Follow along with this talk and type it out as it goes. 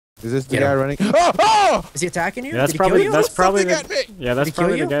Is this the guy running? Oh! Oh! Is he attacking you? Yeah, Did he kill you? That's probably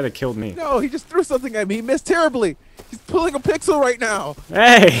the guy that killed me. No, he just threw something at me. He missed terribly. He's pulling a pixel right now.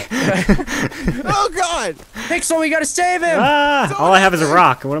 Hey! Oh God! Pixel, we gotta save him! All I have is a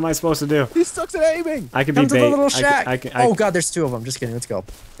rock. What am I supposed to do? He sucks at aiming. I could Come be to bait. the little shack. Oh God, there's two of them. Just kidding. Let's go.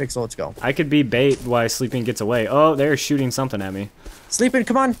 Pixel, let's go. I could be bait while Sleeping gets away. Oh, they're shooting something at me. Sleeping,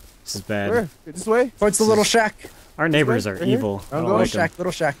 come on. This is bad. Where? This way? Towards the little shack. Our neighbors are evil. I don't Little like shack,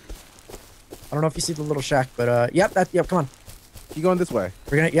 little shack. I don't know if you see the little shack, but yep, come on. You going this way?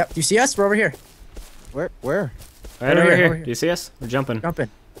 We're gonna, yep. Do you see us? We're over here. Where? Right over here. Do you see us? We're jumping. Jumping.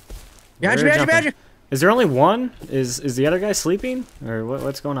 Behind you. Is there only one? Is the other guy sleeping? Or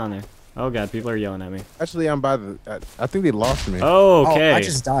what's going on there? Oh God, people are yelling at me. Actually, I'm by the. I think they lost me. Oh, okay. Oh, I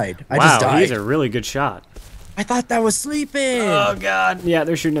just died. Wow, he's a really good shot. I thought that was Sleeping. Oh God. Yeah,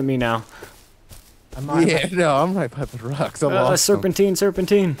 they're shooting at me now. I'm right by the rocks. Serpentine.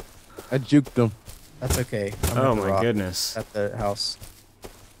 I juked them. That's okay. Oh my goodness. At the house.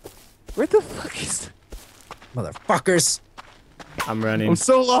 Where the fuck is... Motherfuckers! I'm running. I'm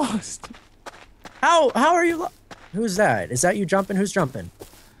so lost. How are you Who's that? Is that you jumping? Who's jumping?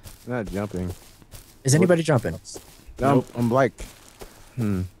 I'm not jumping. Is anybody jumping? No, nope. I'm like...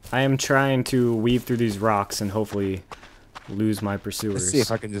 I am trying to weave through these rocks and hopefully lose my pursuers. Let's see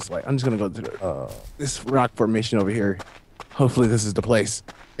if I can just I'm just gonna go to this rock formation over here. Hopefully this is the place.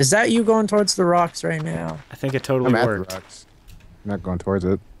 Is that you going towards the rocks right now? I think it totally worked. At the rocks. I'm not going towards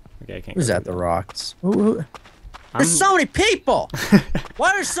it. Okay, I can't. Who's at the rocks? There's so many people! Why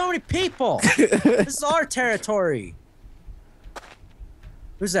are there so many people? This is our territory.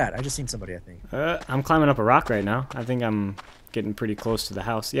 Who's that? I just seen somebody, I think. I'm climbing up a rock right now. I think I'm getting pretty close to the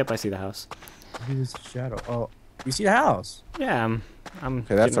house. Yep, I see the house. Who's shadow? Oh, you see the house? Yeah, I'm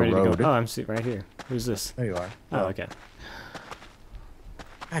okay, that's a road. Oh, I'm right here. Who's this? There you are. Oh, okay.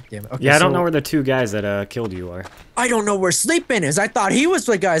 God damn it. Okay, yeah, I don't know where the two guys that killed you are. I don't know where Sleeping is. I thought he was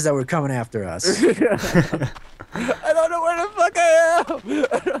the guys that were coming after us. I don't know where the fuck I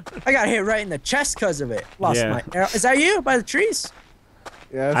am. I got hit right in the chest because of it. Lost my arrow. Is that you by the trees?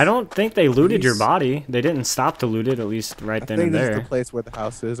 Yes. I don't think they looted your body. They didn't stop to loot it, at least right then and there. I think this is the place where the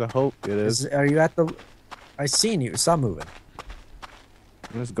house is. I hope it is. Are you at the... I seen you. Stop moving.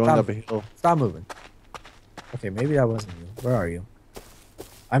 I'm just going up a hill. Stop moving. Okay, maybe that wasn't you. Where are you?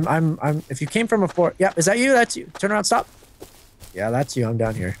 I'm if you came from a fort, yeah, is that you? That's you. Turn around, stop. Yeah, that's you. I'm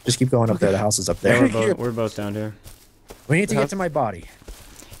down here. Just keep going up there. The house is up there. Yeah, we're both down here. We need to get to my body.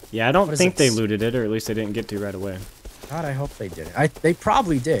 Yeah, I don't think they looted it, or at least they didn't get to right away. God, I hope they did. They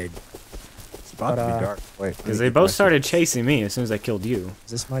probably did. It's about to be dark. Wait, because they both started chasing me as soon as I killed you.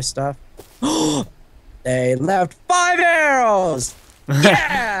 Is this my stuff? They left 5 arrows.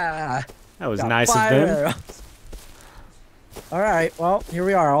 Yeah. That was nice of them. Arrows. All right, well, here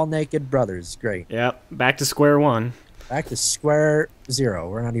we are, all naked brothers. Great. Yep, back to square one. Back to square 0.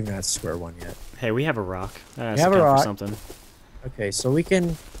 We're not even at square 1 yet. Hey, we have a rock. We have a rock. For something. Okay, so we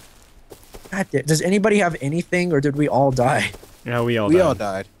can... God damn, does anybody have anything, or did we all die? No, we all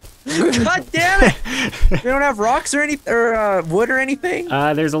died. God damn it! We don't have rocks or anything, or wood or anything?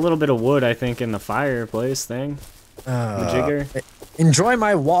 There's a little bit of wood, I think, in the fireplace thing. Jigger. Enjoy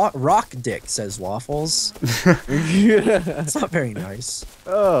my rock dick, says Waffles. It's not very nice.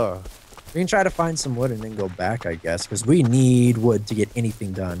 Oh. We can try to find some wood and then go back, I guess, because we need wood to get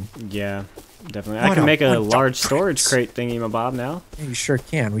anything done. Yeah, definitely. I can make a large storage crate thingy-mabob now. Yeah, you sure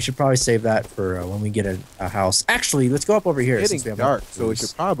can. We should probably save that for when we get a house. Actually, let's go up over here. It's getting dark, so we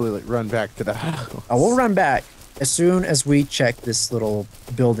should probably run back to the house. Oh, we'll run back as soon as we check this little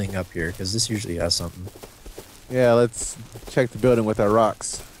building up here, because this usually has something. Yeah, let's check the building with our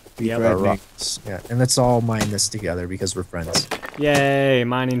rocks. Yeah, our rocks. Yeah, and let's all mine this together because we're friends. Yay,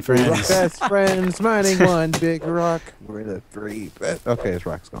 mining friends. Best friends mining one big rock. We're the 3 best. Okay, this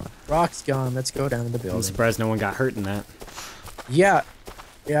rock's gone. Rock's gone. Let's go down to the building. I'm surprised no one got hurt in that. Yeah.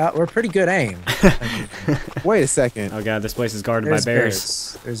 Yeah, we're pretty good aim. Wait a second. Oh god, this place is guarded by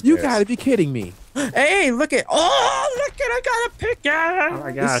bears. There's you bears. gotta be kidding me. Hey, look at... Oh, look at... I got a pickaxe. Oh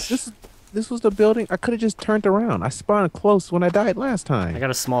my gosh. This was the building. I could have just turned around. I spawned close when I died last time. I got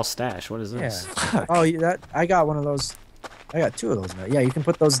a small stash. What is this? Yeah. Oh, I got one of those. I got 2 of those now. Yeah, you can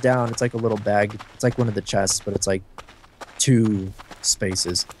put those down. It's like a little bag. It's like one of the chests, but it's like 2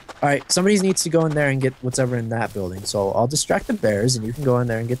 spaces. All right, somebody needs to go in there and get whatever in that building. So I'll distract the bears, and you can go in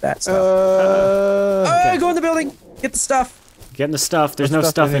there and get that stuff. Okay. Go in the building. Get the stuff. Getting the stuff. There's no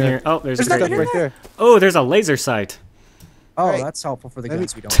stuff in here. Oh, there's a crate right there. Oh, there's a laser sight. Oh, right. That's helpful for the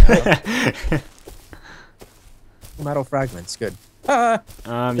guns we don't have. Metal fragments, good.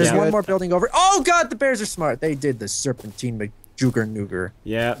 There's one more building over. Oh god, the bears are smart. They did the serpentine Juger Nooger.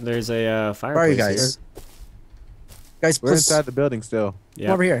 Yeah, there's a fireplace. Where are you guys? Guys, We're please inside the building still. Yeah.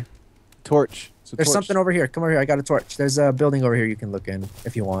 come over here. Torch. It's a There's torch. something over here. Come over here. I got a torch. There's a building over here you can look in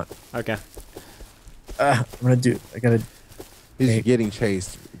if you want. Okay. I gotta. He's Okay. getting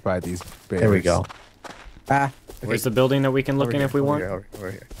chased by these bears. There we go. Ah. Okay. Where's the building that we can look Over in here, if we over want? here,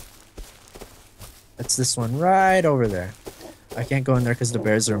 over here. It's this one right over there. I can't go in there because the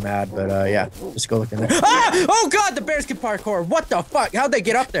bears are mad, but yeah, just go look in there. Ah! Oh God, the bears can parkour. What the fuck? How'd they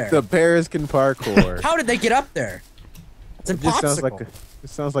get up there? The bears can parkour. How did they get up there? It's It just impossible.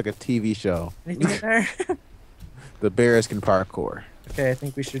 sounds like a TV show. Anything in there? The bears can parkour. Okay, I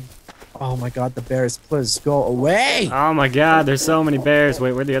think we should. Oh my God, the bears! Please go away. Oh my god, there's so many bears.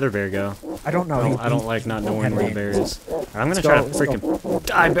 Wait, where'd the other bear go? I don't know. I don't like not knowing where the bear is. I'm gonna Let's try go, to let's freaking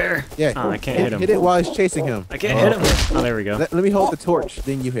die, bear. Yeah. Oh, I can't hit him. Hit it while he's chasing him. I can't hit him. Oh, there we go. Let me hold the torch,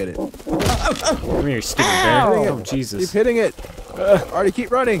 then you hit it. Come here, you stupid bear. Ow. Oh, Keep Jesus. hitting it. Ardy,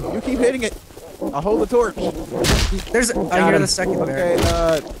 keep running. You keep hitting it. I'll hold the torch. There's. I hear him. the second bear.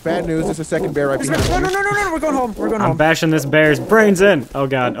 Okay, bad news. There's a second bear right There's behind no, you. no. We're going home. We're going I'm home. bashing this bear's brains in. Oh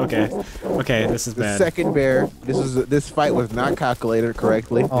god, okay. Okay, this is The bad. second bear. This fight was not calculated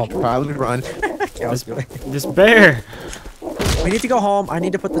correctly. Oh. You should probably run. Okay, I was going. This bear. We need to go home. I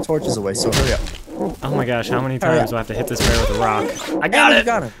need to put the torches away. So hurry up. Oh my gosh, how many Hurry times do I have to hit this bear with a rock? I And got we it.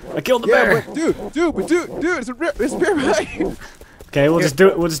 got him. I killed the Yeah, bear. but dude, it's a bear behind you. Okay, we'll just do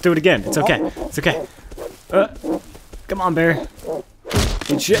it. We'll just do it again. It's okay. It's okay. Come on, bear.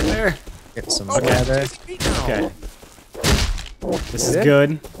 Good shit, bear. Get some Okay. together. Okay. This is Dead?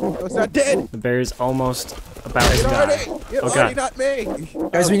 good. No, it's not dead. The bear's almost about to It's die. Ardy. It's Okay. Ardy, not me.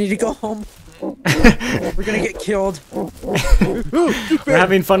 Guys, we need to go home. We're gonna get killed. We're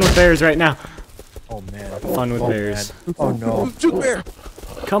having fun with bears right now. Oh man. Fun with Oh, bears. man. Oh no. Shoot bear.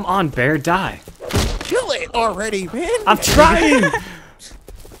 Come on, bear, die. Kill it already, man. I'm trying.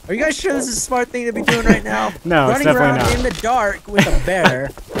 Are you guys sure this is a smart thing to be doing right now? No, it's Running definitely around not. in the dark with a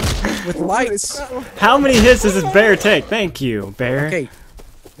bear with lights. How many hits does this bear take? Thank you, bear. Okay.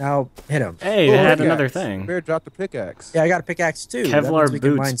 Now hit him. Hey, Oh, they had pickaxe. another thing. Bear dropped the pickaxe. Yeah, I got a pickaxe too. That Kevlar means we can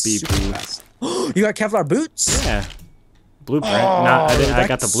boots, mine super BP. fast. You got Kevlar boots? Yeah. Blueprint. Oh, Not, I that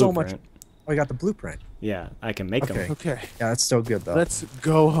got the gets so much- blueprint. Oh, you got the blueprint. Yeah, I can make Okay. them. Okay, Yeah, that's still good though. let's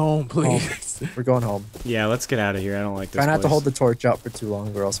go home, please. We're going home. Yeah, let's get out of here. I don't like this Try not to place. hold the torch up for too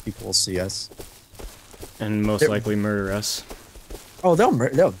long, or else people will see us. And most There- likely murder us. Oh, they'll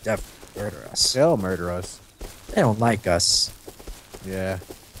definitely murder us. They'll murder us. They don't like us. Yeah.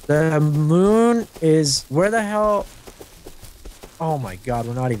 The moon is where the hell? Oh my God,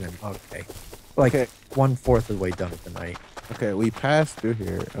 we're not even okay. Like Okay. 1/4 of the way done with the night. Okay, we passed through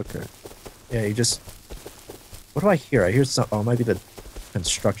here. Okay. Yeah, you just. What do I hear? I hear some. Oh, it might be the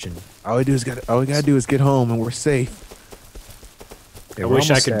construction. All we gotta do is get home and we're safe. Okay, I we're wish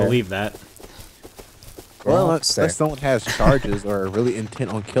I almost could there. believe that. We're Well, almost there. unless someone has charges or are really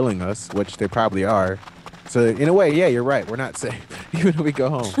intent on killing us, which they probably are. So in a way, yeah, you're right. We're not safe, even if we go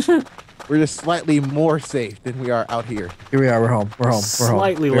home. We're just slightly more safe than we are out here. Here we are. We're home. We're home. We're home.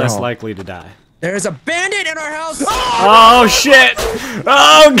 Slightly We're less home. likely to die. There's a bandit in our house. Oh shit!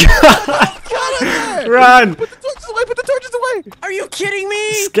 Oh god! Run! Put the torches away! Put the torches away! Are you kidding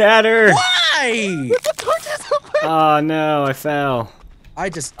me? Scatter! Why? Put the torches away! Oh no, I fell.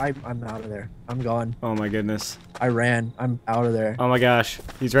 I'm out of there. I'm gone. Oh my goodness. I ran. I'm out of there. Oh my gosh.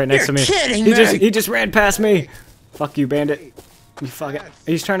 He's right next You're to me. kidding he me. just ran past me. Fuck you, bandit. You fuck it.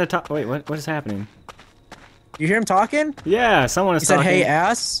 He's trying to talk. Wait, what is happening? You hear him talking? Yeah, someone is He said, talking. "Hey,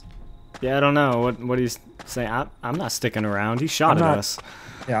 ass." Yeah, I don't know what he's saying. I'm not sticking around. He shot I'm at not- us.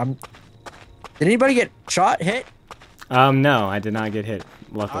 Yeah, I'm. Did anybody get shot? Hit? No, I did not get hit.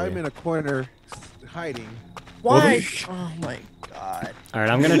 Luckily. I'm in a corner hiding. Why? Oh my God. All right,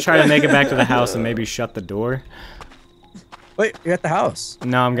 I'm gonna try to make it back to the house and maybe shut the door. Wait, you're at the house.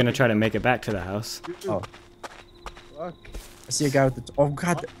 No, I'm gonna try to make it back to the house. Oh, Fuck. I see a guy with the. Oh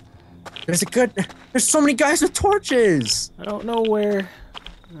God. There's so many guys with torches. I don't know where.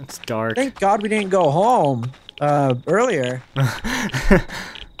 It's dark. Thank God we didn't go home earlier.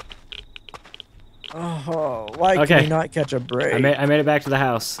 Oh, why can Okay. we not catch a break? I made it back to the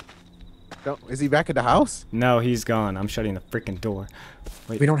house. Is he back at the house? No, he's gone. I'm shutting the freaking door.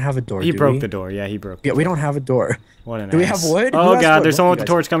 We don't have a door. He do broke we? the door. Yeah, he broke. Yeah, we don't have a door. What an Do we ass. have wood? Who Oh has god, wood? there's What someone do with you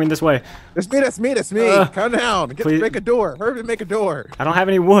the torch coming this way. That's me. Calm down. please. Make a door. Hurry to make a door. I don't have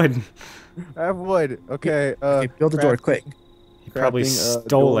any wood. I have wood. Okay. Okay, build a door quick. He probably crafting,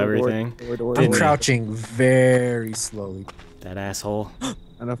 stole door, everything. door, I'm Did he? crouching very slowly. That asshole.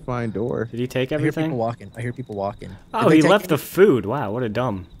 And a fine door. Did he take I hear everything? people walking. I hear people walking. Oh, Did they he take left the any- food. Wow, what a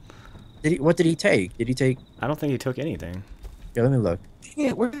dumb. What did he take? Did he take? I don't think he took anything. Here, let me look. Dang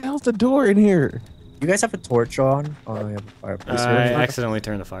it, where the hell's the door in here? You guys have a torch on? Oh, I have a fireplace. I Here. accidentally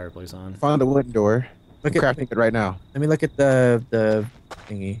turned the fireplace on. Found a wooden door. Look I'm at crafting it right now. Let me look at the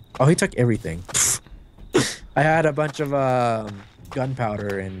thingy. Oh, he took everything. I had a bunch of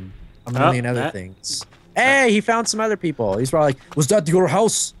gunpowder and a million other things. Hey, he found some other people. He's probably like, "Was that your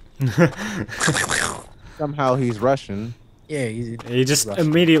house?" Somehow he's Russian. Yeah, He just Russian.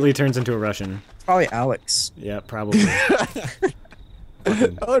 immediately turns into a Russian. It's probably Alex. Yeah, probably.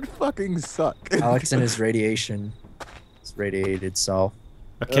 That would fucking suck. Alex and his radiation. His radiated self.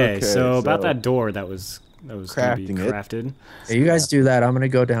 Okay, Okay, so about so- that door that was gonna be Crafting it. crafted. Hey, you guys do that. I'm gonna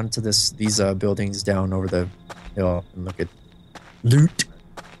go down to these buildings down over the hill and look at loot.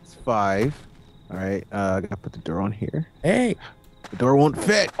 It's 5. All right, I gotta put the door on here. Hey. The door won't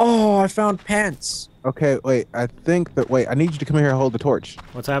fit. Oh, I found pants. Okay, wait. I think that. Wait, I need you to come here and hold the torch.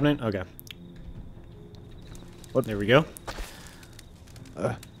 What's happening? Okay. There we go.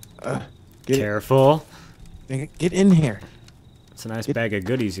 Get Careful. Get in here. It's a nice bag of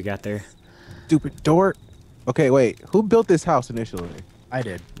goodies you got there. Stupid door. Okay, wait. Who built this house initially? I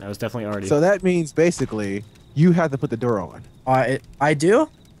did. That was definitely Ardy. So that means basically you have to put the door on. I do?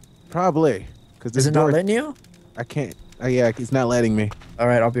 Probably. Because Is it not letting you? I can't. Yeah, it's not letting me. All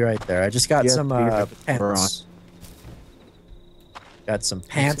right, I'll be right there. I just got Yeah, some you have to put the door pants. Got some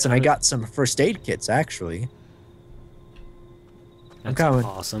pants, and I got some first aid kits, actually. That's coming.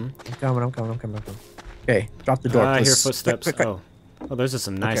 awesome. I'm coming. Okay, drop the door. I hear please. footsteps. Quick, quick, Oh, those are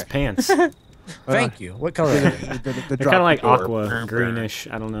some nice Okay. pants. Thank you. What color are they? They're kind of like aqua, greenish.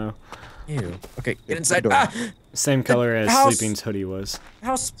 I don't know. Ew. Okay, the get inside. door. Ah! Same color as house- Sleeping's hoodie was.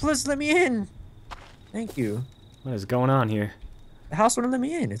 House, please let me in. Thank you. What is going on here? The house wouldn't let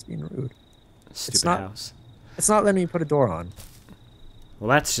me in. It's being rude. Stupid not- house. It's not letting me put a door on. Well,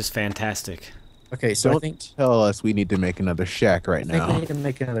 that's just fantastic. Okay, so Don't I think tell us we need to make another shack right we now. need to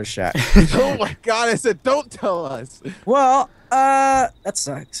make another shack. Oh my god, I said don't tell us. Well, that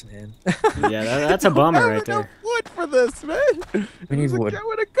sucks, man. Yeah, that's a bummer I right have there. enough wood for this, man. We need There's a wood. guy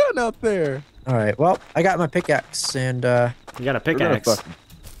with a gun out there. All right. Well, I got my pickaxe, and You got a We're gonna pickaxe. fucking-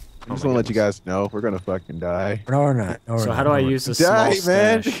 I just want to let you guys know we're gonna fucking die. no, we're not. No, we're So not. how do I No, we're use this small Die,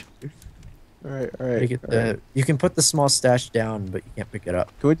 man. stash? All right, all not. right. You, all right. you can put the small stash down, but you can't pick it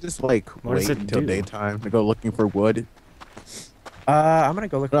up. Can we just like What does wait it until do? daytime to go looking for wood? I'm gonna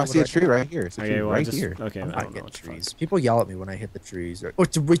go look. Oh, I for see a wood tree right here. It's a Okay, tree well, I right just, here. okay, I'm I not don't know getting what the fuck. trees. People yell at me when I hit the trees. Oh,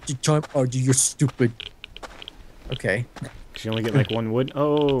 it's a waste of time, Ardy. You're stupid. Okay. You only get like one wood.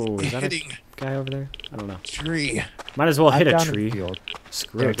 Oh, is that a Hitting guy over there? I don't know. tree. Might as well hit I'm a down in the tree. field.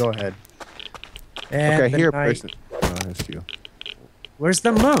 Screw Yeah, it. go ahead. And Okay, the here, night- person. Oh, that's you. Where's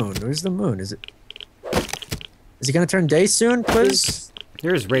the moon? Where's the moon? Is it gonna turn day soon, please?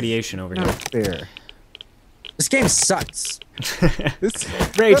 There's radiation over here. Not fair. This game sucks. This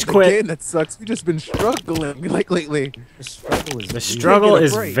Rage not the quit. game that sucks. We've just been struggling like lately. The struggle is The real. struggle get a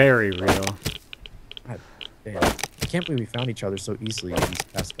is break. very real. Damn. I can't believe we found each other so easily these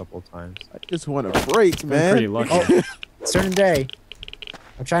past couple of times. I just want a break, I'm man. pretty lucky. Oh, it's turning day.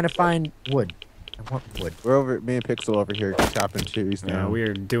 I'm trying to find wood. I want wood. We're over. Me and Pixel over here chopping trees Yeah, now.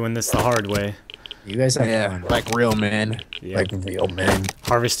 we're doing this the hard way. You guys have Yeah, fun. like real men. Yeah, Like real men.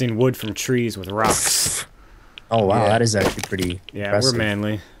 harvesting wood from trees with rocks. Oh wow, Yeah. that is actually pretty. Yeah, impressive. we're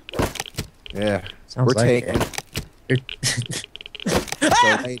manly. Yeah, Sounds we're like taking. it.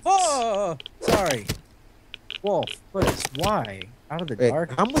 So, hey, Oh, sorry. Wolf, please. Why? Out of the wait,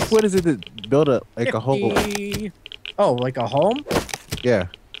 dark. how much wood is it to build a like a whole? 50. Oh, like a home? Yeah,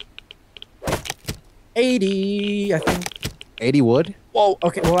 80, I think. 80 wood. Whoa.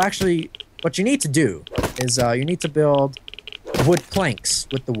 Okay. Well, actually, what you need to do is you need to build wood planks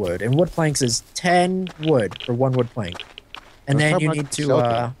with the wood, and wood planks is 10 wood for one wood plank, and Let's then talk you about need the to.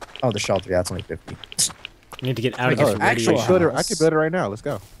 shelter. Oh, the shelter. Yeah, it's only 50. You need to get out of Oh, here. from actual radiation. Build it- I house. can build it right now. Let's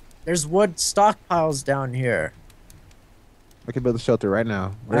go. There's wood stockpiles down here. I can build a shelter right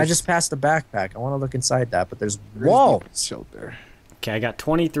now. And I just passed the backpack. I want to look inside that, but there's where's the walls. shelter. Okay, I got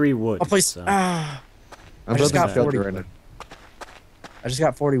 23 wood. Oh, please. so- Ah. I'm I just building got a shelter 40 right wood. now. I just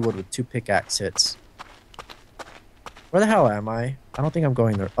got 40 wood with 2 pickaxe hits. Where the hell am I? I don't think I'm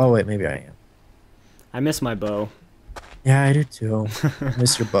going there. Oh, wait, maybe I am. I miss my bow. Yeah, I do too.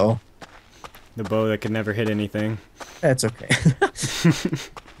 Miss your bow. The bow that could never hit anything. That's okay.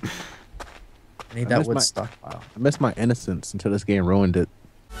 I need I that miss wood my- stockpile. I miss my innocence until this game ruined it.